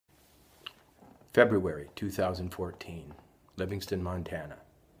February 2014, Livingston, Montana.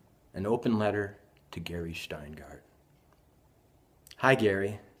 An open letter to Gary Shteyngart. Hi,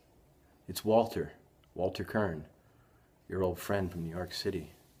 Gary. It's Walter Kirn, your old friend from New York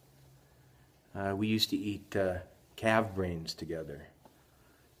City. We used to eat calf brains together,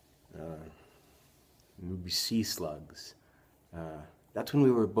 maybe sea slugs. That's when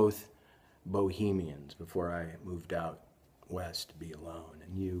we were both bohemians before I moved out west to be alone,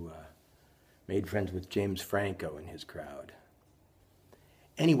 and you made friends with James Franco and his crowd.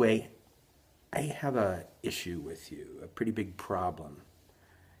 Anyway, I have an issue with you, a pretty big problem,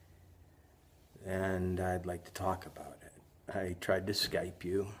 and I'd like to talk about it. I tried to Skype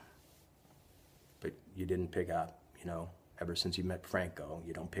you, but you didn't pick up. You know, ever since you met Franco,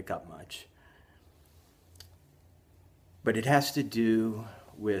 you don't pick up much. But it has to do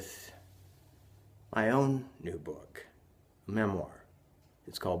with my own new book, a memoir.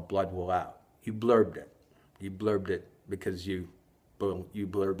 It's called Blood Will Out. You blurbed it. You blurbed it because you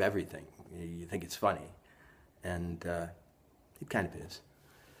blurb everything. You think it's funny, and it kind of is.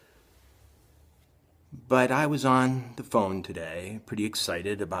 But I was on the phone today, pretty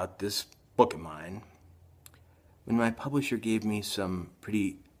excited about this book of mine, when my publisher gave me some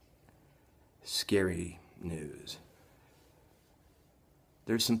pretty scary news.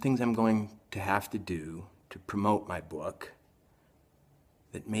 There's some things I'm going to have to do to promote my book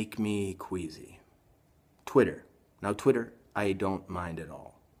that make me queasy. Twitter. Now, Twitter, I don't mind at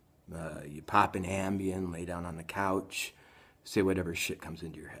all. You pop an Ambien, lay down on the couch, say whatever shit comes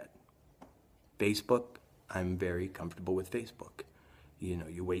into your head. Facebook, I'm very comfortable with Facebook. You know,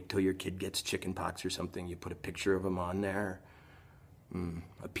 you wait till your kid gets chicken pox or something, you put a picture of them on there,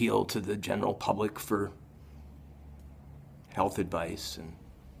 appeal to the general public for health advice, and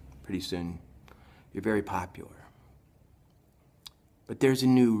pretty soon you're very popular. But there's a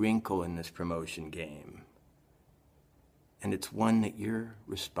new wrinkle in this promotion game, and it's one that you're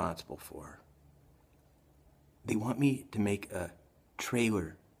responsible for. They want me to make a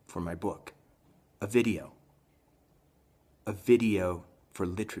trailer for my book, a video for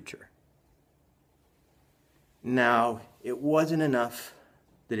literature. Now, it wasn't enough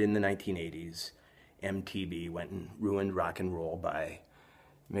that in the 1980s, MTV went and ruined rock and roll by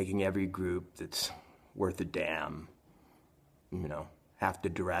making every group that's worth a damn, you know, have to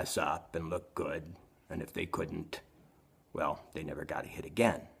dress up and look good, and if they couldn't, well, they never got a hit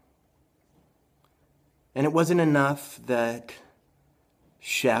again. And it wasn't enough that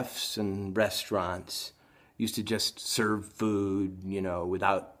chefs and restaurants used to just serve food, you know,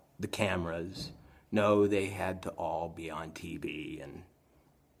 without the cameras. No, they had to all be on TV and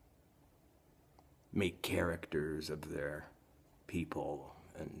make characters of their people,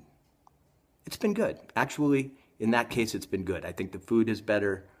 and it's been good. Actually, in that case, it's been good. I think the food is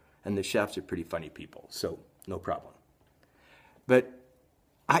better, and the chefs are pretty funny people, so no problem. But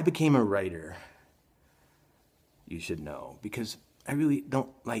I became a writer, you should know, because I really don't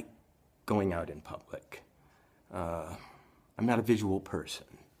like going out in public. I'm not a visual person.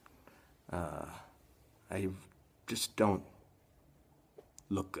 I just don't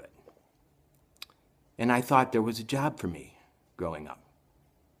look good. And I thought there was a job for me growing up,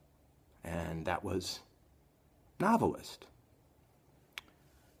 and that was novelist.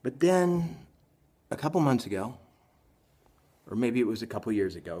 But then, a couple months ago, or maybe it was a couple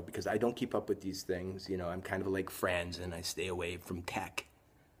years ago, because I don't keep up with these things, you know, I'm kind of like Franz and I stay away from tech.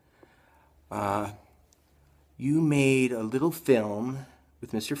 You made a little film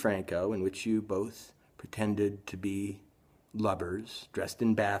with Mr. Franco in which you both pretended to be lovers, dressed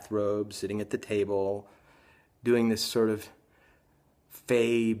in bathrobes, sitting at the table, doing this sort of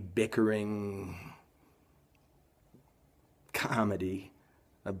fey bickering comedy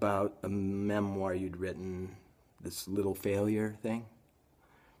about a memoir you'd written, this little failure thing.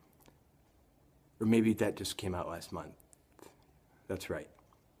 Or maybe that just came out last month. That's right.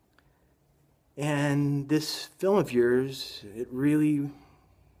 And this film of yours, it really,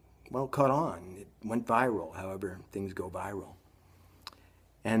 well, caught on. It went viral, however things go viral.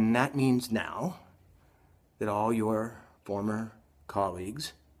 And that means now that all your former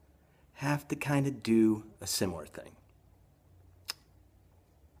colleagues have to kind of do a similar thing.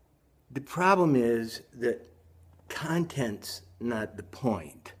 The problem is that content's not the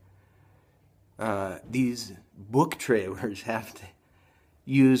point. These book trailers have to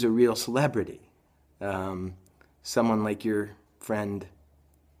use a real celebrity. Someone like your friend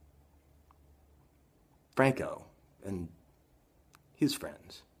Franco and his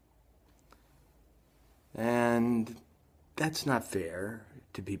friends. And that's not fair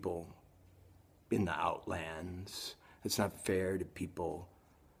to people in the outlands. It's not fair to people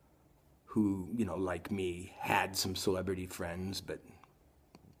who, like me, had some celebrity friends, but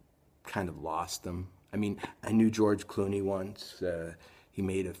kind of lost them. I mean, I knew George Clooney once. He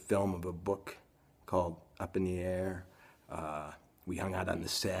made a film of a book called Up in the Air. We hung out on the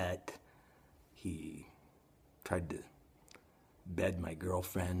set. He tried to bed my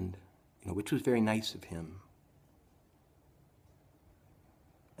girlfriend, which was very nice of him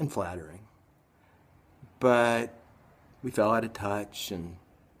and flattering. But we fell out of touch, and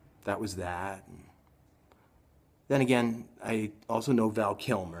that was that. And then again, I also know Val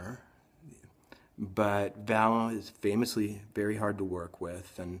Kilmer, but Val is famously very hard to work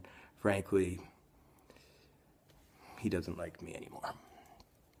with, and frankly, he doesn't like me anymore.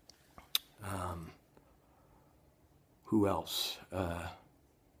 Who else?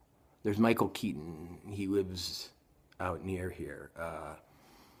 There's Michael Keaton. He lives out near here.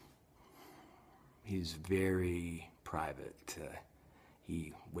 He's very private.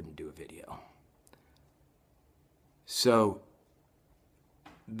 He wouldn't do a video. So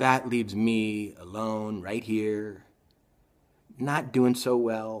that leaves me alone right here, not doing so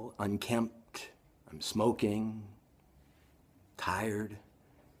well, unkempt. I'm smoking, tired,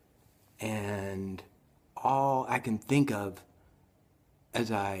 and all I can think of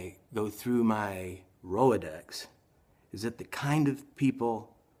as I go through my Rolodex is that the kind of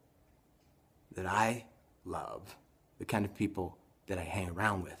people that I love, the kind of people that I hang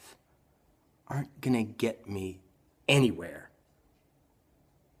around with, aren't gonna get me anywhere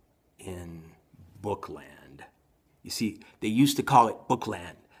in Bookland. You see, they used to call it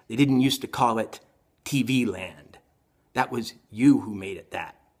Bookland. They didn't used to call it TV Land. That was you who made it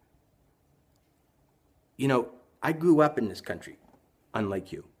that. I grew up in this country,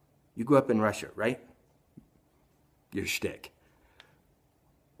 unlike you. You grew up in Russia, right? Your shtick.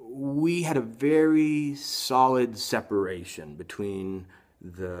 We had a very solid separation between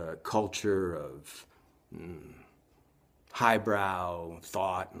the culture of highbrow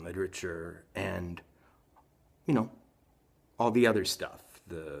thought and literature and, all the other stuff,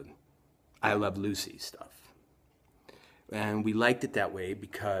 the I Love Lucy stuff. And we liked it that way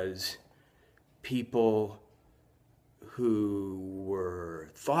because people who were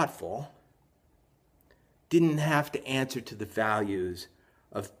thoughtful didn't have to answer to the values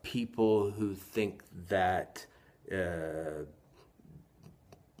of people who think that,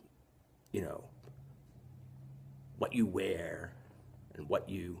 what you wear and what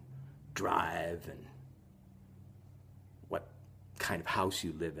you drive and what kind of house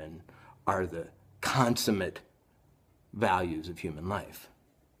you live in are the consummate values of human life.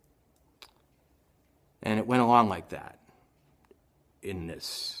 And it went along like that in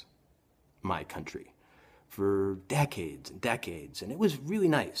my country, for decades and decades, and it was really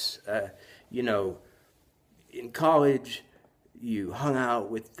nice. In college, you hung out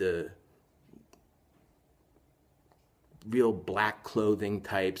with the real black clothing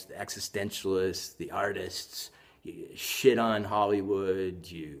types, the existentialists, the artists. You shit on Hollywood.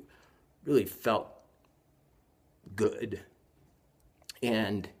 You really felt good.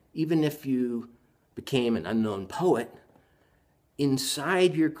 And even if you became an unknown poet,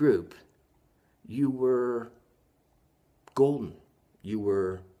 inside your group, you were golden. You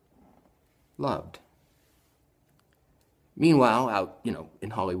were loved. Meanwhile, out, in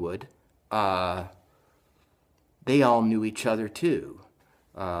Hollywood, they all knew each other too.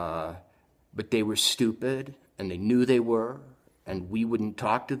 But they were stupid, and they knew they were, and we wouldn't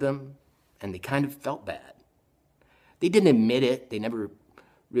talk to them, and they kind of felt bad. They didn't admit it. They never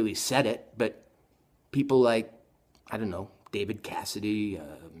really said it, but people like, David Cassidy,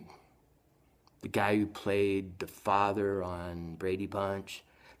 the guy who played the father on Brady Bunch,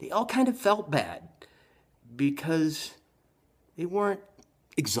 they all kind of felt bad because they weren't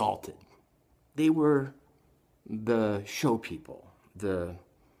exalted. They were the show people, the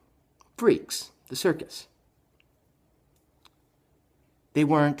freaks, the circus. They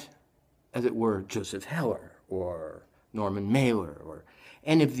weren't, as it were, Joseph Heller or Norman Mailer or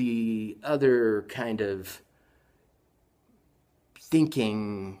any of the other kind of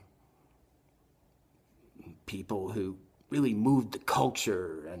thinking people who really moved the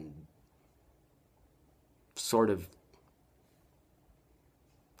culture and sort of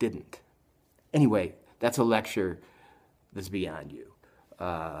didn't. Anyway, that's a lecture that's beyond you.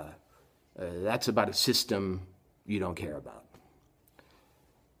 That's about a system you don't care about.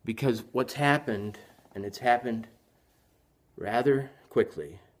 Because what's happened, and it's happened rather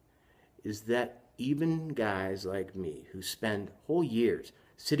quickly, is that even guys like me who spend whole years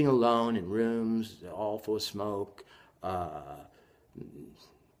sitting alone in rooms all full of smoke,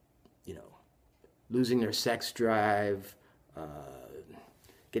 losing their sex drive,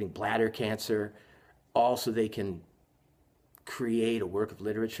 getting bladder cancer, all so they can create a work of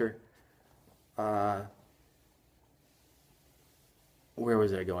literature. Where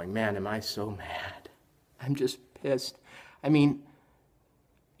was I going? Man, am I so mad. I'm just pissed. I mean,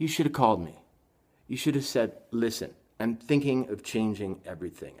 you should have called me. You should have said, listen, I'm thinking of changing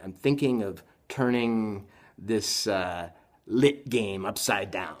everything. I'm thinking of turning this lit game upside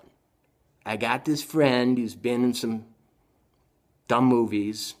down. I got this friend who's been in some dumb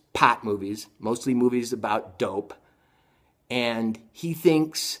movies, pot movies, mostly movies about dope, and he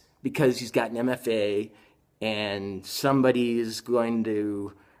thinks because he's got an MFA and somebody is going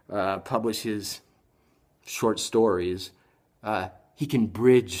to publish his short stories, he can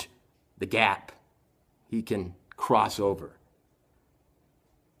bridge the gap. He can cross over.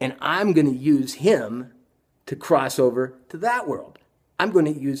 And I'm going to use him to cross over to that world. I'm going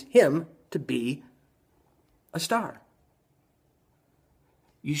to use him to be a star.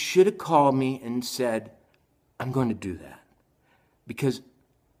 You should have called me and said, I'm going to do that. Because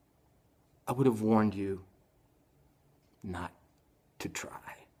I would have warned you not to try.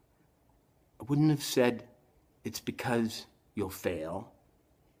 I wouldn't have said, it's because you'll fail.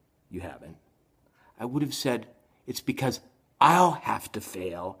 You haven't. I would have said, it's because I'll have to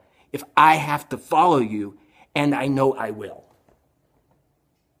fail if I have to follow you, and I know I will.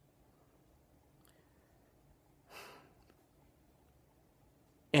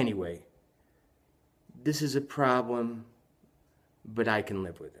 Anyway, this is a problem, but I can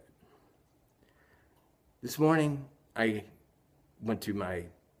live with it. This morning, I went through my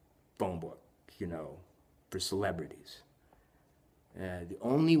phone book, for celebrities. The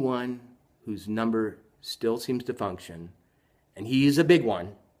only one whose number still seems to function, and he's a big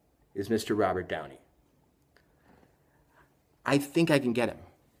one, is Mr. Robert Downey. I think I can get him.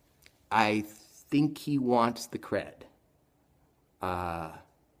 I think he wants the cred.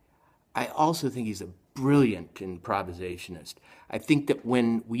 I also think he's a brilliant improvisationist. I think that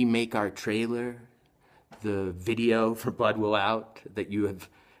when we make our trailer, the video for Blood Will Out that you have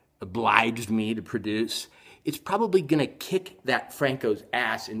obliged me to produce, it's probably going to kick that Franco's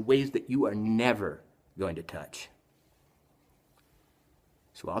ass in ways that you are never going to touch.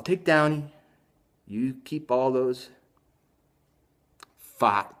 So I'll take Downey. You keep all those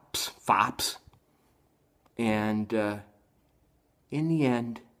fops. And in the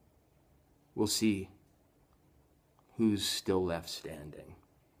end, we'll see who's still left standing.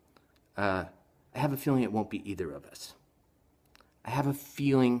 I have a feeling it won't be either of us. I have a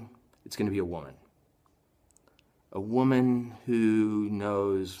feeling it's going to be a woman. A woman who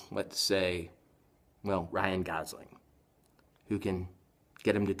knows, let's say, Ryan Gosling, who can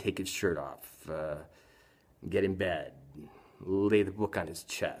get him to take his shirt off, get in bed, lay the book on his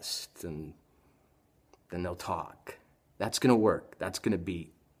chest, and then they'll talk. That's going to work. That's going to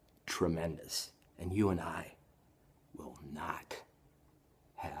be tremendous. And you and I will not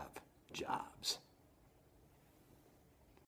have jobs.